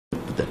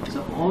that.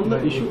 So on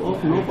the issue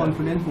of no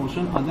confidence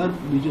motion, other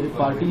BJP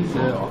parties,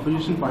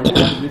 opposition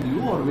parties are with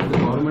you or with the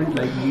government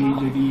like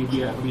BJD,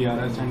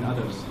 BRS and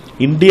others?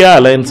 India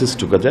Alliance is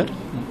together.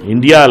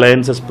 India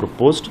Alliance has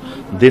proposed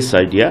this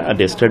idea, and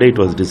yesterday it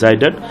was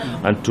decided,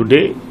 and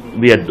today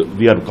we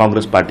are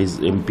Congress party's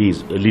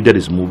MP's leader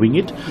is moving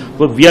it.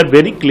 But we are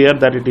very clear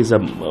that it is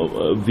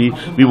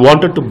we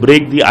wanted to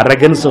break the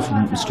arrogance of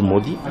Mr.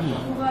 Modi.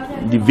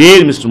 The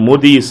way Mr.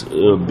 Modi is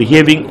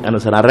behaving and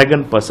as an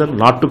arrogant person,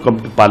 not to come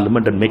to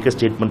Parliament and make a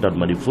statement on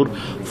Manipur,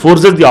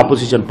 forces the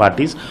opposition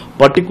parties,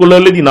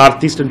 particularly the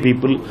northeastern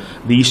people.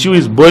 The issue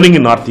is burning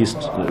in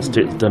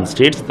northeastern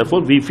states.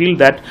 Therefore, we feel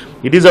that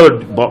it is our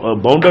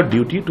bounden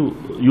duty to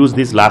use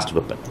this last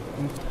weapon.